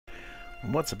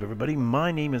What's up, everybody?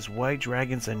 My name is White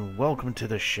Dragons, and welcome to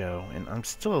the show. And I'm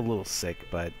still a little sick,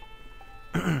 but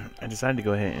I decided to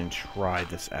go ahead and try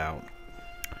this out.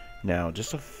 Now,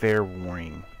 just a fair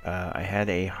warning, I had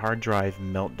a hard drive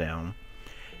meltdown,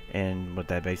 and what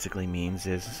that basically means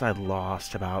is I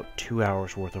lost about 2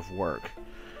 hours worth of work.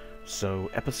 So,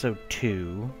 episode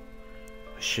 2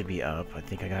 should be up. I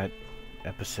think I got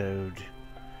episode,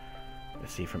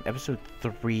 let's see, from episode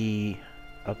 3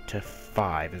 up to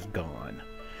 5 is gone.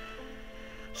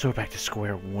 So we're back to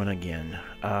square one again.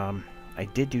 I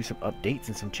did do some updates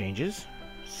and some changes,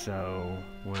 so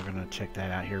we're gonna check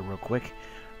that out here real quick.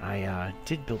 I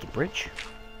did build a bridge,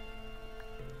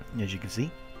 as you can see.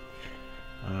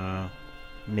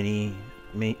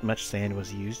 Much sand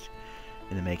was used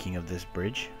in the making of this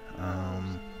bridge.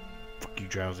 Fuck you,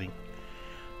 Drowsy.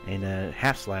 And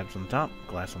half slabs on the top,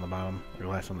 glass on the bottom, or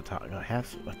glass on the top.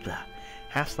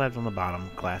 Half slabs on the bottom,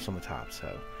 glass on the top.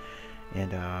 So,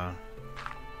 and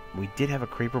we did have a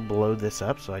creeper blow this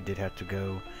up, so I did have to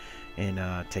go and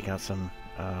take out some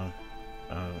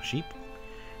sheep.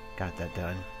 Got that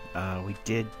done. We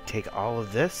did take all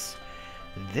of this.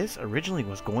 This originally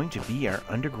was going to be our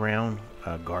underground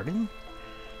garden.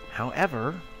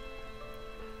 However,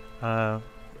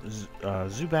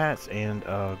 Zubats and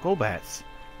Golbats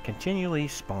continually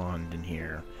spawned in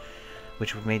here,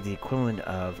 which made the equivalent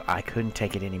of I couldn't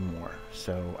take it anymore.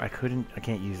 So I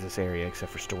can't use this area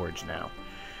except for storage now.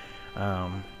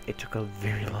 It took a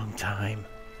very long time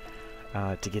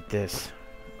to get this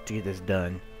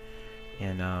done,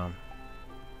 and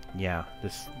yeah,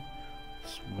 this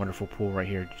wonderful pool right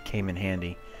here came in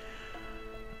handy.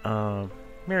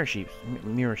 Mirror sheeps,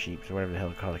 or whatever the hell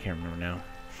they're called, I can't remember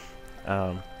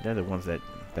now. They're the ones that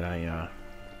I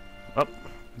oh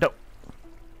no.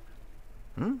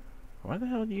 Why the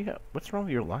hell do you have... What's wrong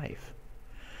with your life?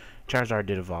 Charizard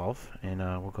did evolve, and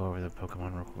we'll go over the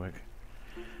Pokemon real quick.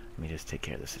 Let me just take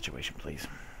care of the situation, please.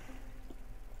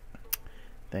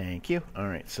 Thank you.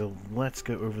 Alright, so let's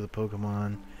go over the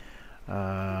Pokemon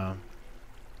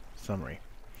summary.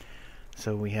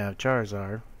 So we have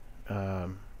Charizard.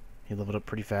 He leveled up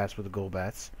pretty fast with the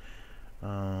Golbats.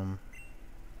 Then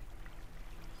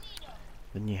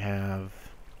you have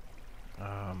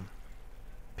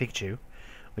Pikachu,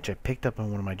 which I picked up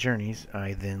on one of my journeys.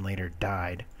 I then later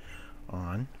died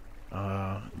on.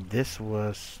 This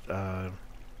was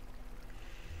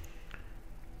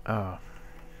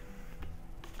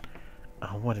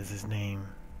what is his name?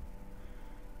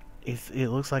 It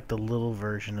looks like the little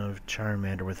version of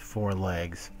Charmander with 4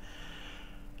 legs.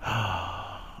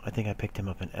 I think I picked him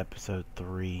up in episode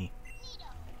 3.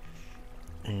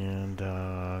 And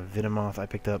Venomoth, I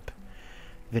picked up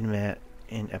Venomat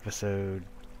in episode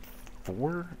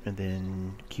 4, and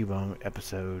then Cubone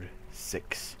episode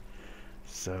 6.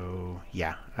 So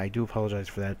yeah, I do apologize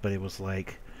for that, but it was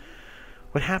like,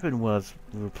 what happened was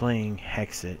we were playing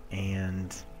Hexit,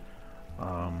 and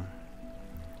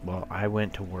well, I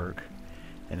went to work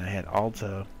and I had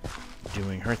Alta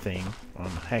doing her thing on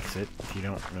Hexit. If you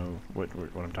don't know what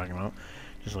I'm talking about,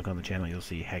 just look on the channel, you'll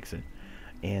see Hexit,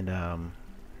 and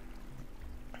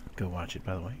go watch it,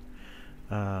 by the way.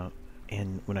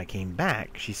 And when I came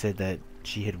back, she said that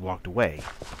she had walked away.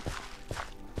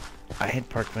 I had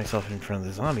parked myself in front of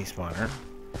the zombie spawner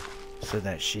so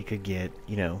that she could get,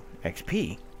 you know,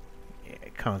 XP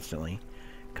constantly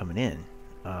coming in.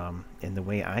 And the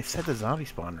way I set the zombie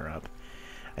spawner up,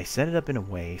 I set it up in a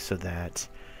way so that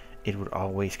it would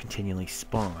always continually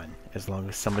spawn as long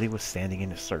as somebody was standing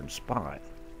in a certain spot.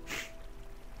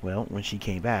 Well, when she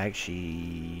came back,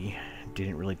 she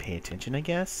didn't really pay attention, I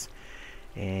guess.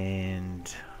 And,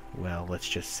 well, let's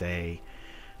just say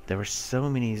there were so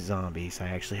many zombies, I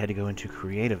actually had to go into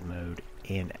creative mode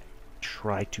and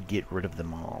try to get rid of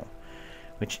them all,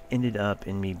 which ended up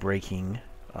in me breaking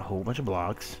a whole bunch of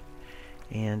blocks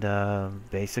and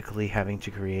basically having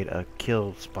to create a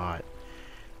kill spot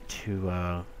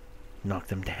to knock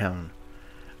them down.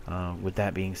 With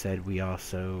that being said, we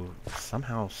also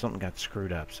somehow something got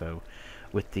screwed up. So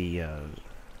with the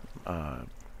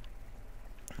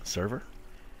server,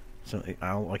 so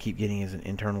I keep getting is an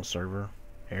internal server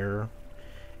error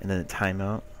and then a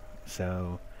timeout.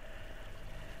 So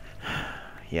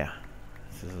yeah,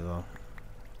 this is a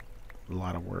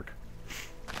lot of work.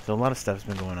 So a lot of stuff's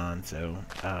been going on. So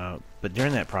but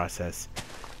during that process,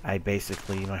 I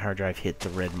basically, my hard drive hit the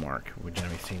red mark, which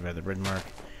I'm seeing by the red mark.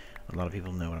 A lot of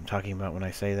people know what I'm talking about when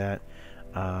I say that.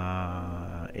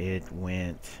 It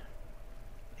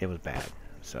was bad.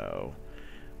 So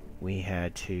we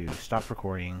had to stop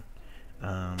recording.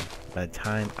 By the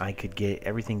time I could get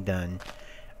everything done,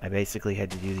 I basically had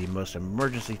to do the most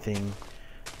emergency thing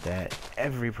that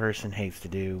every person hates to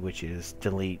do, which is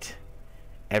delete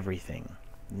everything.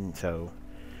 And so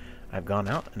I've gone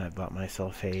out and I've bought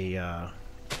myself a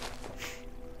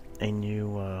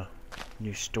new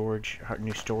storage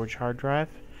hard drive,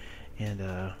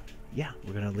 and yeah,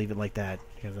 we're gonna leave it like that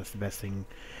because that's the best thing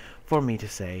for me to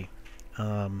say.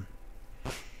 Was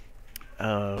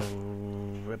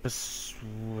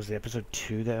it episode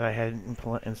 2 that I had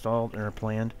installed or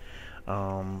planned?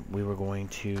 We were going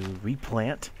to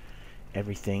replant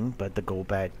everything but the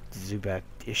Golbat Zubat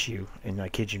issue, and I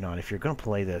kid you not, if you're gonna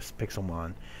play this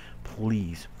Pixelmon,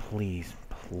 please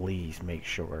make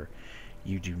sure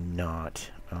you do not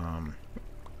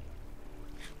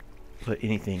put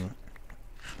anything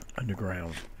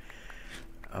underground.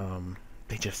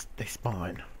 They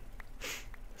spawn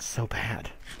so bad.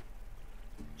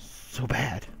 So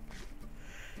bad.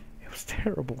 It was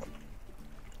terrible.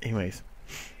 Anyways,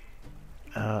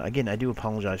 again, I do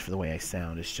apologize for the way I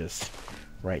sound. It's just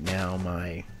right now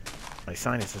my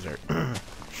sinuses are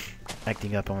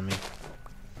acting up on me,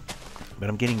 but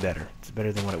I'm getting better. It's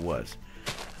better than what it was.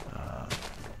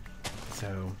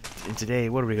 And today,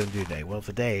 what are we going to do today? Well,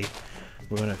 today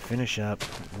we're going to finish up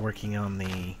working on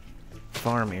the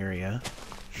farm area,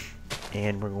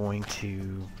 and we're going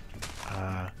to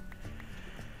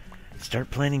start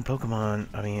planting Pokemon.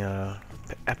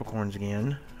 Apricorns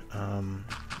again,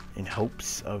 in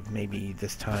hopes of maybe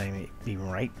this time it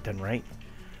being done right.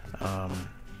 I'm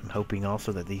hoping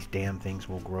also that these damn things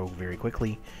will grow very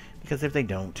quickly, because if they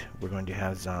don't, we're going to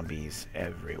have zombies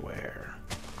everywhere.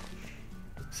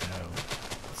 So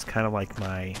it's kind of like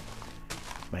my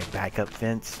backup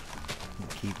fence,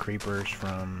 keep creepers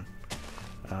from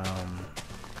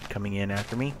coming in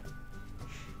after me.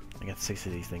 I got 6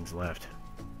 of these things left.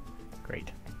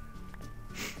 Great.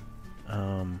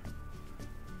 I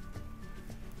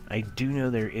do know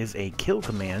there is a kill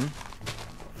command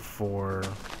for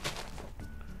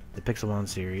the Pixelmon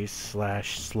series.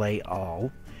 /slay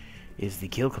all is the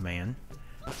kill command.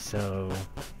 So,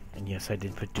 and yes, I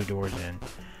did put 2 doors in.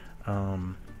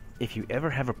 If you ever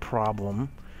have a problem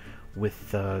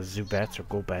with Zubats or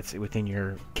Golbats within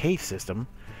your cave system,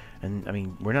 and I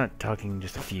mean, we're not talking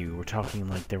just a few, we're talking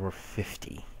like there were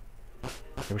 50.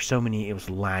 There were so many, it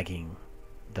was lagging.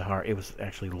 It was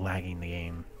actually lagging the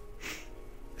game.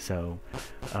 So,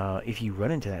 if you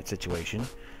run into that situation,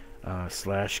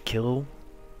 /kill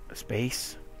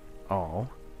space all,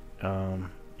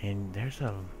 and there's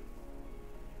a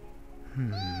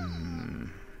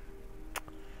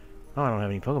oh, I don't have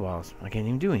any Pokeballs. I can't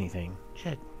even do anything.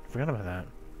 Shit, forgot about that.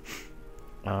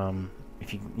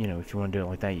 If you want to do it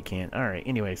like that, you can't. All right.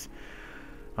 Anyways,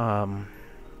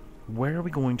 where are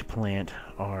we going to plant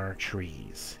our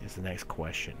trees? Is the next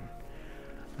question.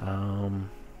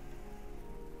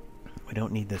 We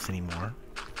don't need this anymore,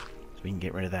 so we can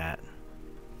get rid of that.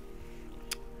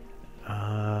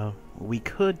 We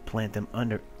could plant them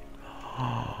under.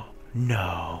 Oh,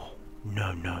 no.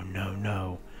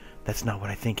 That's not what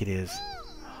I think it is.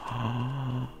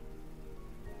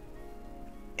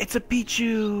 It's a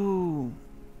Pichu!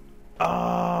 Oh!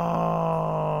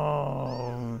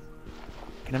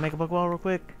 Can I make a Pokeball real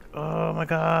quick? Oh my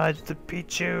god, it's a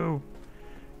Pichu!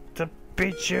 It's a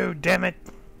Pichu, damn it!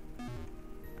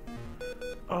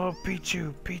 Oh,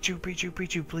 Pichu, please.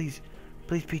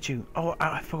 Please, Pichu. Oh,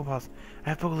 I have Pokeballs. I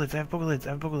have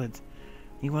Pokelids.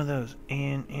 Need one of those.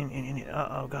 And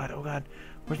oh god.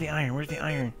 Where's the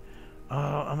iron? Oh,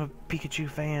 I'm a Pikachu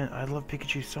fan. I love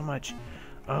Pikachu so much.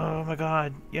 Oh my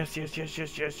god. Yes. Oh,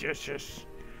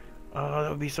 that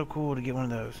would be so cool to get one of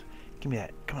those. Give me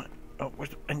that. Come on. Oh,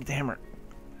 I need the hammer.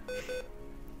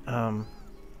 And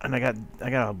I got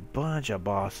a bunch of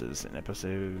bosses in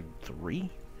episode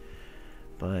 3.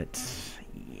 But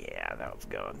yeah, that was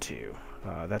going too.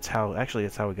 That's how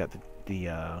we got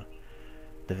the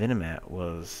Venomat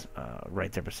was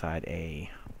right there beside a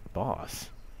boss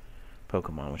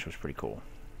Pokemon, which was pretty cool.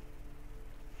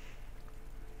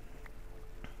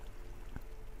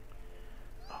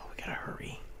 Oh, we gotta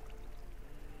hurry.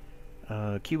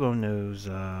 Cubone knows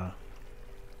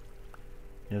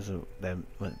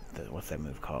what's that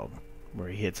move called? Where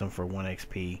he hits them for 1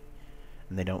 XP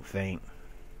and they don't faint.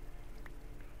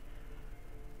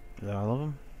 Is that all of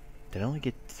them? Did I only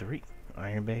get 3?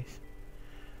 Iron base?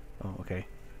 Oh, okay.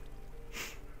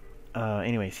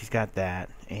 Anyways, he's got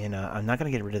that, and I'm not gonna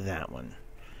get rid of that one.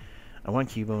 I want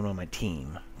Cubone on my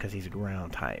team because he's a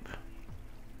ground type,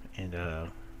 and I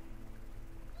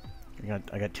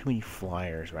got too many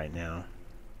flyers right now.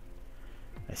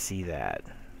 I see that.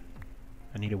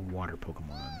 I need a water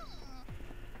Pokemon.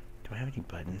 Do I have any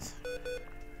buttons?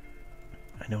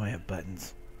 I know I have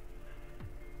buttons.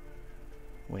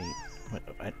 Wait,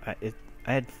 I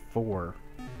had 4.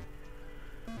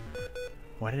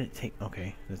 Why did it take...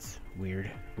 Okay, that's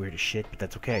weird. Weird as shit, but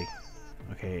that's okay.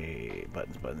 Okay,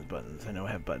 buttons, buttons, buttons. I know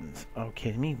I have buttons. Oh,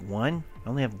 kidding me? 1? I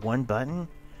only have 1 button?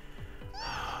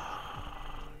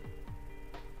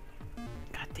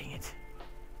 God dang it.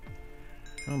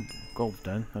 Oh, gold's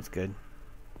done. That's good.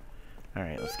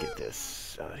 Alright, let's get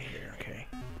this out of here. Okay.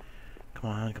 Come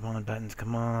on, buttons,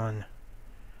 come on.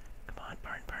 Come on,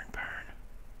 burn, burn, burn.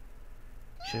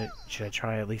 Should I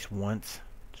try at least once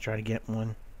to try to get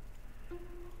one?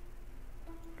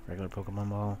 Regular Pokemon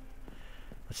ball.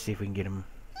 Let's see if we can get him.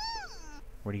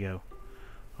 Where'd he go?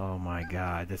 Oh my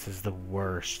god, this is the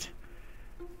worst.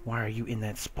 Why are you in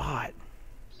that spot?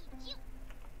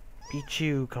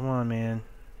 Pichu, come on, man.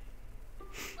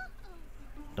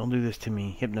 Don't do this to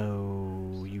me.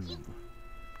 Hypno, you.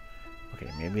 Okay,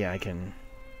 maybe I can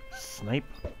snipe.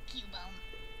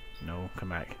 No, come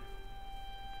back.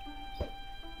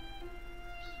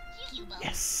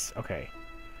 Yes, okay.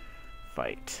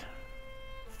 Fight.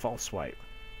 False swipe.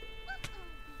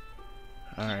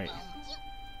 Alright.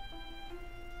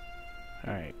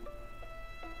 Alright.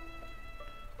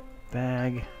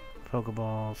 Bag.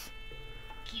 Pokeballs.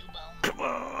 Come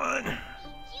on!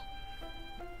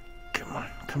 Come on,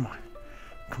 come on.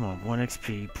 Come on, 1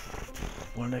 XP.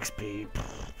 1 XP.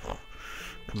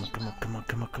 Come on, come on, come on,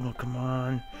 come on, come on, come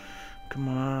on. Come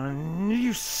on.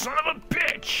 You son of a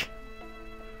bitch!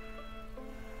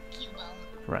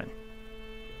 Run.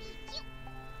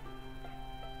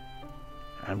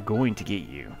 I'm going to get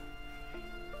you.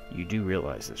 You do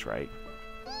realize this, right?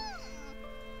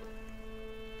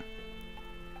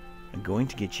 I'm going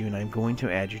to get you, and I'm going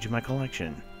to add you to my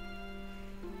collection.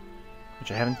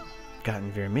 Which I haven't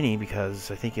gotten very many,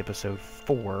 because I think episode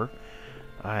 4,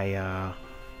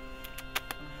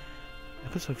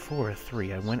 episode 4 or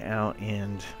 3, I went out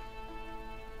and...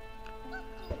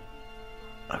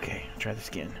 Okay, try this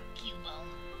again.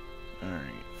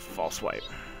 Alright, false swipe.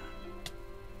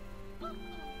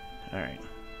 Alright.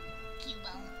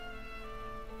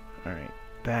 Alright,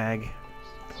 bag.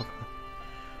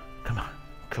 Come on,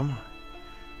 come on,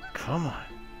 come on,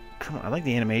 come on. I like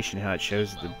the animation, how it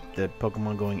shows the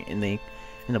Pokemon going in the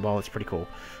ball. It's pretty cool.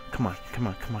 Come on, come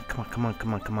on, come on, come on, come on,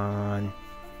 come on, come on.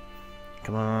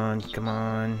 Come on, come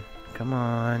on, come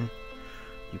on.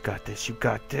 You got this, you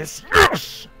got this.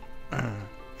 Yes!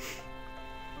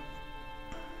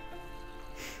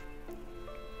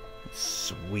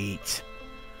 Sweet.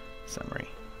 Summary.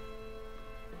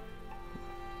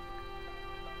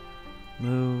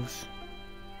 Moves.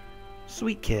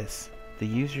 Sweet kiss. The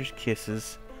user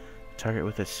kisses the target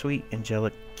with a sweet,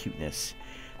 angelic cuteness.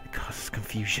 It causes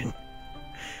confusion.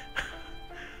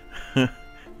 The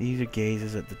user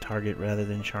gazes at the target rather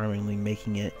than charmingly,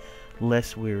 making it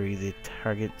less weary. The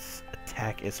target's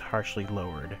attack is harshly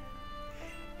lowered.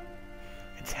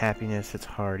 Its happiness, its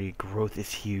hearty, growth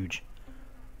is huge.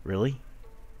 Really?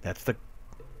 That's the...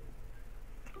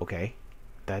 Okay.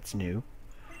 That's new.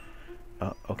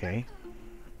 Okay.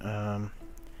 Oh,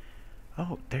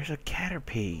 there's a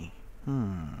Caterpie.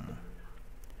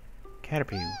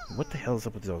 Caterpie, what the hell is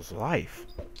up with those life?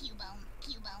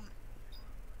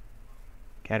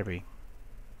 Caterpie.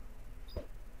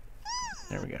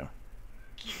 There we go.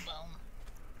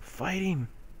 Fight him!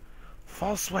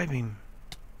 False swipe him!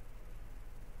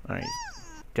 Alright.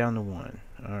 Down to 1.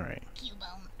 Alright.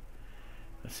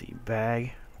 Let's see.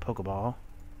 Bag. Pokeball.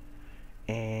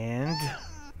 And...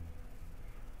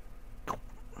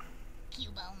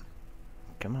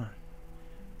 Come on.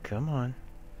 Come on.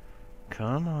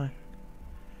 Come on.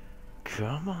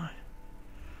 Come on.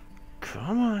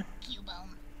 Come on.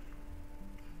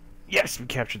 Yes, we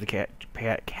captured the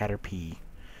Caterpie.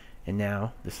 And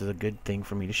now, this is a good thing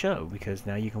for me to show, because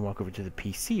now you can walk over to the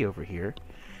PC over here,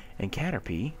 and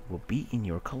Caterpie will be in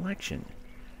your collection.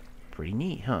 Pretty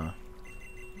neat, huh?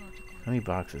 How many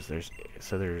boxes? There's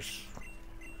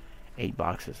 8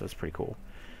 boxes. That's pretty cool.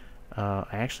 I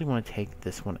actually want to take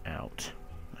this one out,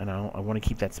 and I want to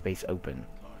keep that space open.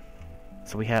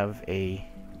 So we have a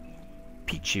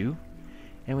Pichu,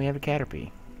 and we have a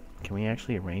Caterpie. Can we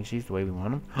actually arrange these the way we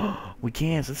want them? We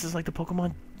can. So this is like the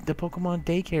Pokemon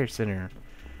Daycare Center.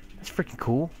 That's freaking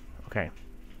cool. Okay.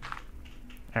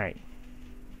 All right.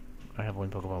 I have 1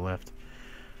 Pokeball left.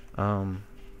 What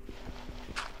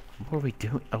are we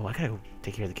doing? Oh, I gotta go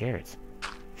take care of the carrots.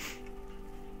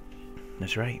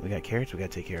 That's right. We got carrots we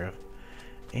gotta take care of.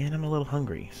 And I'm a little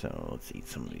hungry, so let's eat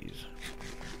some of these.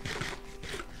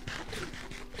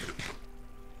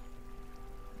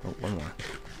 Oh, 1 more.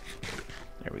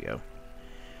 There we go.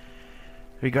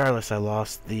 Regardless, I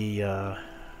lost the,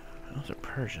 was it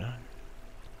Persia?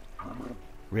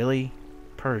 Really?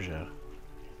 Persia.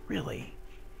 Really?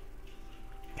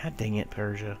 God dang it,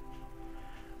 Persia.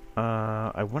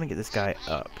 I want to get this guy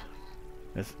up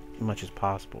as much as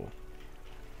possible.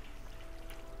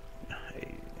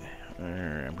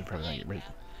 I'm probably not get rid.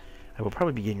 I will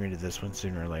probably be getting rid of this one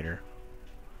sooner or later.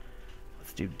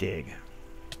 Let's do dig.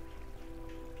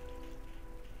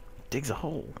 Dig's a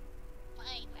hole.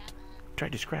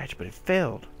 Tried to scratch, but it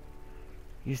failed.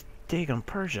 Use dig on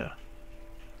Persia.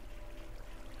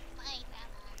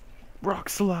 Rock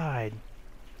slide.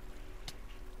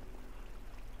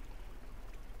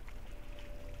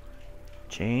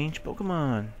 Change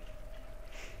Pokemon.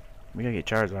 We gotta get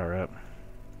Charizard up.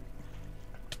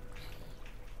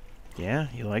 Yeah,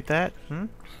 you like that? Hmm?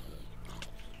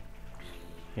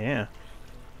 Yeah.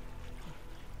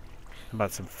 How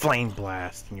about some Flame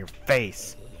Blast in your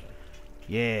face?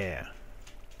 Yeah.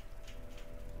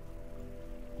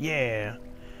 Yeah.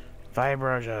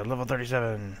 Vibraja, level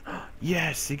 37.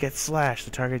 Yes, he gets slashed.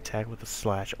 The target attack with a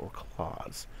slash or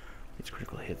claws. Its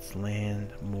critical hits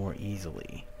land more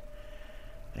easily.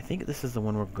 I think this is the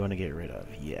one we're going to get rid of.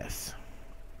 Yes.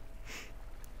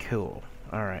 Cool.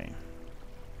 Alright.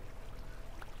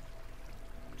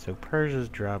 So Persia's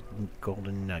dropped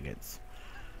golden nuggets.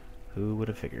 Who would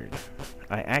have figured?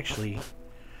 I actually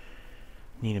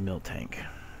need a milk tank.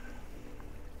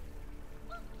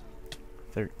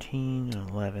 13 and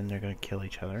 11, they're going to kill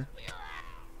each other.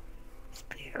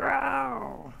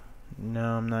 Spearow!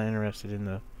 No, I'm not interested in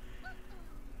the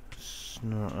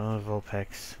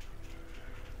Vulpix.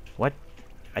 What?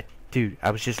 Dude,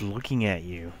 I was just looking at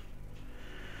you.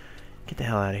 Get the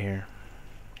hell out of here.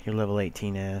 You're level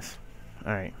 18 ass.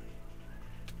 Alright.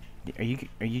 Are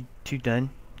you two done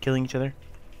killing each other?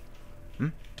 Hmm?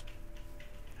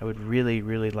 I would really,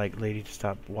 really like Lady to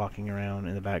stop walking around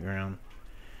in the background.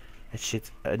 That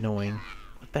shit's annoying.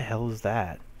 What the hell is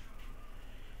that?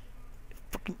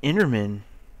 Fucking Enderman.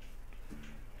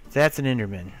 That's an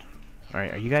Enderman.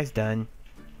 Alright, are you guys done?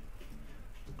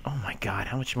 Oh my god,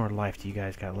 how much more life do you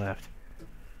guys got left?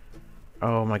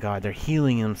 Oh my god, they're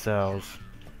healing themselves.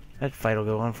 That fight will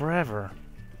go on forever.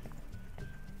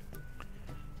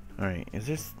 Alright,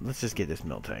 let's just get this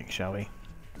milk tank, shall we?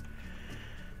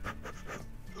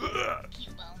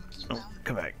 Oh,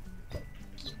 come back.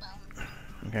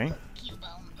 Okay.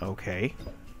 Okay.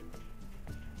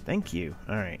 Thank you.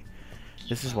 Alright.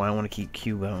 This is why I want to keep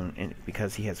Cubone, and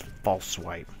because he has false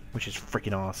swipe, which is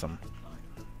freaking awesome.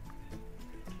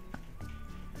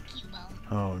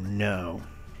 Oh no.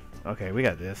 Okay, we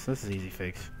got this. This is easy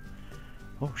fix.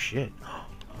 Oh shit.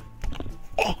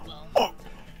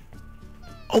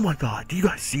 Oh my god, do you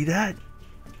guys see that?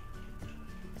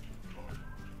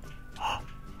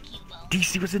 Do you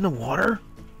see what's in the water?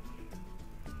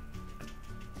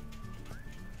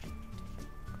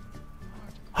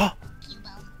 Huh?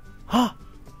 Huh?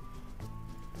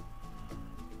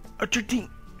 A 13.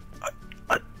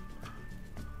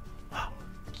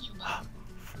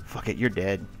 Fuck it, you're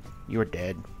dead. You're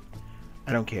dead.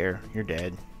 I don't care. You're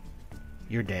dead.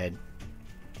 You're dead.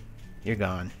 You're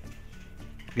gone.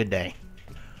 Good day.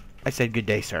 I said good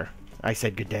day, sir. I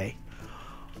said good day.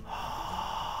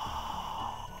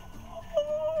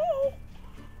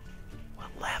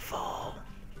 What level?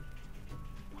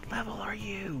 What level are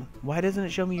you? Why doesn't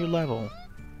it show me your level?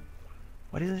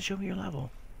 Why doesn't it show me your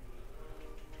level?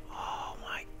 Oh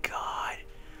my god.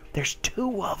 There's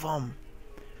 2 of them.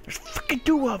 There's freaking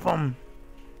 2 of them.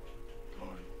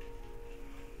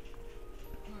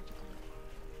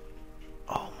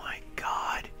 Oh my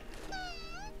god.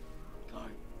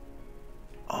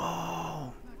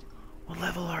 Oh. What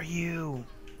level are you?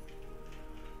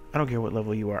 I don't care what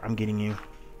level you are. I'm getting you.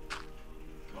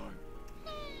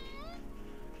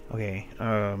 Okay,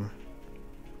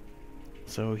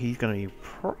 so he's gonna be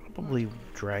probably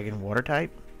dragon water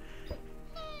type.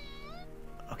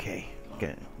 Okay,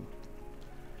 good.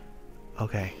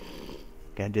 Okay,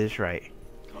 gotta do this right.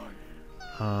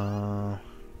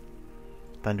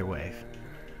 Thunder wave.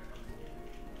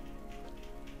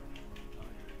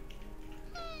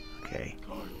 Okay,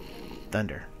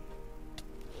 thunder.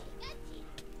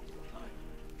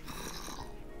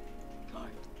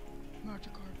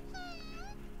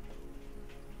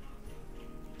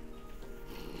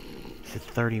 It's at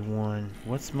 31.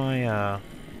 What's my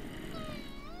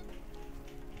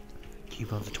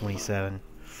Cubone's at 27.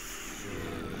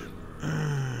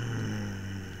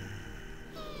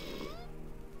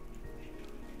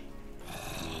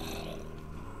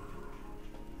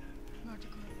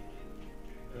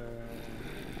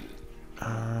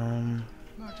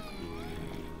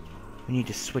 We need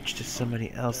to switch to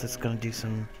somebody else that's gonna do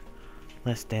some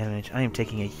less damage. I am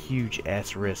taking a huge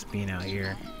ass risk being out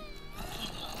here.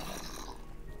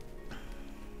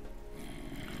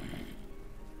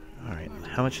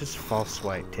 How much does false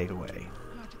swipe take away?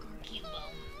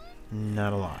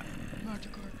 Not a lot.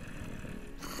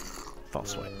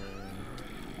 False swipe.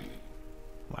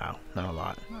 Wow, not a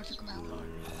lot.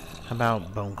 How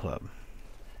about bone club?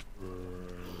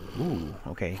 Ooh,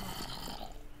 okay.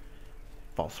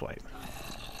 False swipe.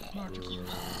 Come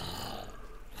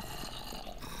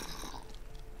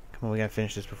on, we gotta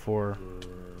finish this before.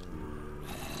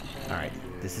 Alright,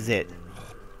 this is it.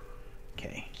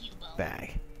 Okay,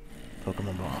 bag.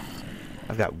 Pokemon ball.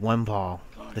 I've got one ball.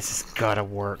 This has gotta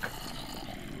work.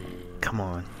 Come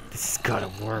on, this has gotta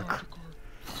work.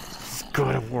 This has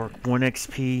gotta work. 1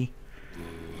 XP.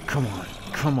 Come on,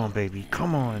 come on, baby,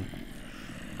 come on.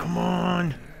 Come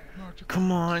on.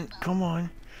 Come on, come on.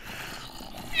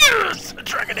 Yes! A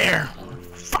Dragonair!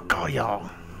 Fuck all y'all.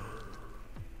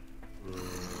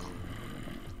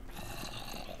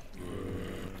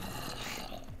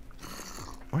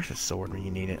 Where's the sword when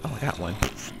you need it? Oh, I got one.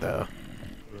 The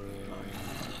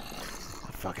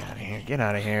fuck out of here. Get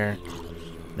out of here.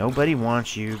 Nobody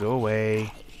wants you. Go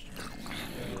away.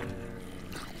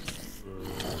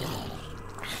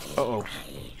 Uh-oh.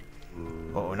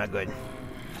 Uh-oh, not good.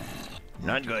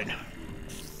 Not good.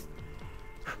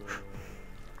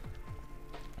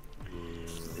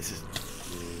 This is...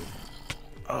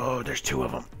 Oh, there's 2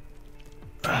 of them.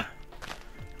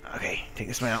 Okay, take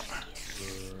this one out.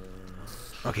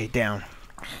 Okay, down.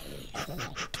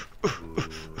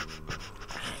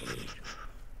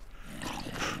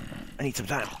 I need some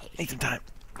time. I need some time.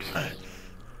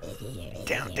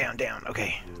 Down, down, down.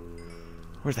 Okay.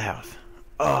 Where's the house?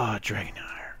 Oh,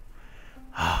 Dragonair.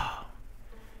 Oh.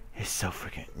 It's so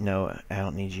freaking... No, I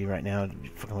don't need you right now to be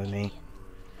fucking with me.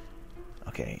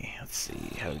 Okay, let's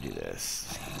see how we do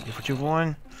this. 2 for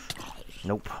 1?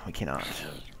 Nope, we cannot.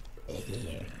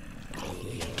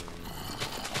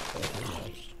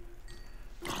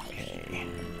 Okay.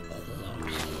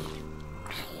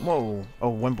 Whoa!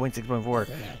 Oh, 1.6.4.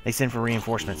 They send for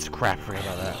reinforcements. Crap, I forgot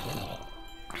about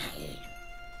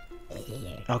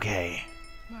that. Okay.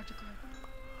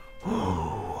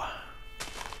 Ooh.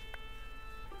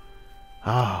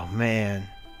 Oh, man.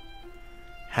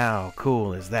 How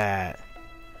cool is that?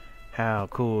 How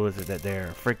cool is it that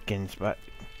they're freaking spot?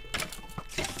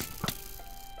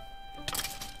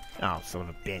 Oh, son of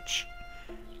a bitch.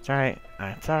 It's alright.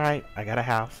 It's alright. I got a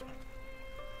house.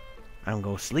 I'm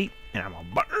gonna sleep and I'm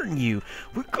gonna burn you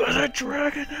because of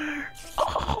Dragonair.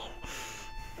 Oh.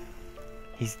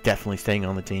 He's definitely staying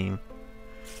on the team.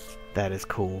 That is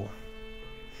cool.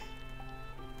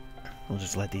 We'll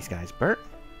just let these guys burn.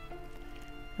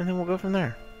 And then we'll go from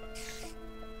there.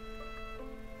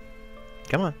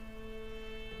 Come on.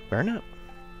 Burn up.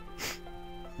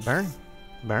 Burn.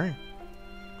 Burn.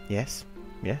 Yes.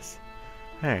 Yes.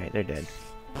 Alright, they're dead.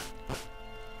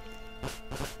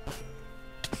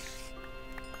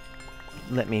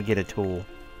 Let me get a tool.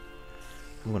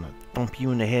 I'm gonna thump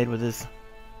you in the head with this.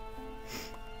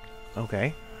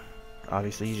 Okay.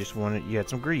 Obviously you just wanted, you had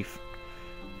some grief.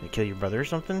 Did you kill your brother or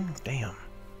something? Damn.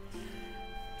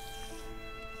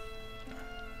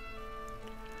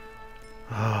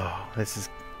 Oh, that's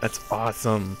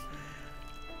awesome.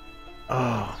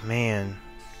 Oh, man.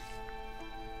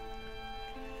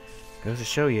 Goes to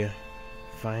show you.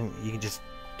 You can just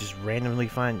randomly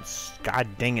find, god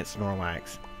dang it,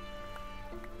 Snorlax.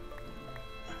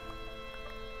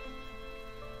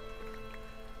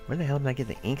 Where the hell did I get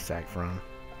the ink sac from?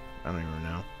 I don't even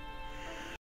know.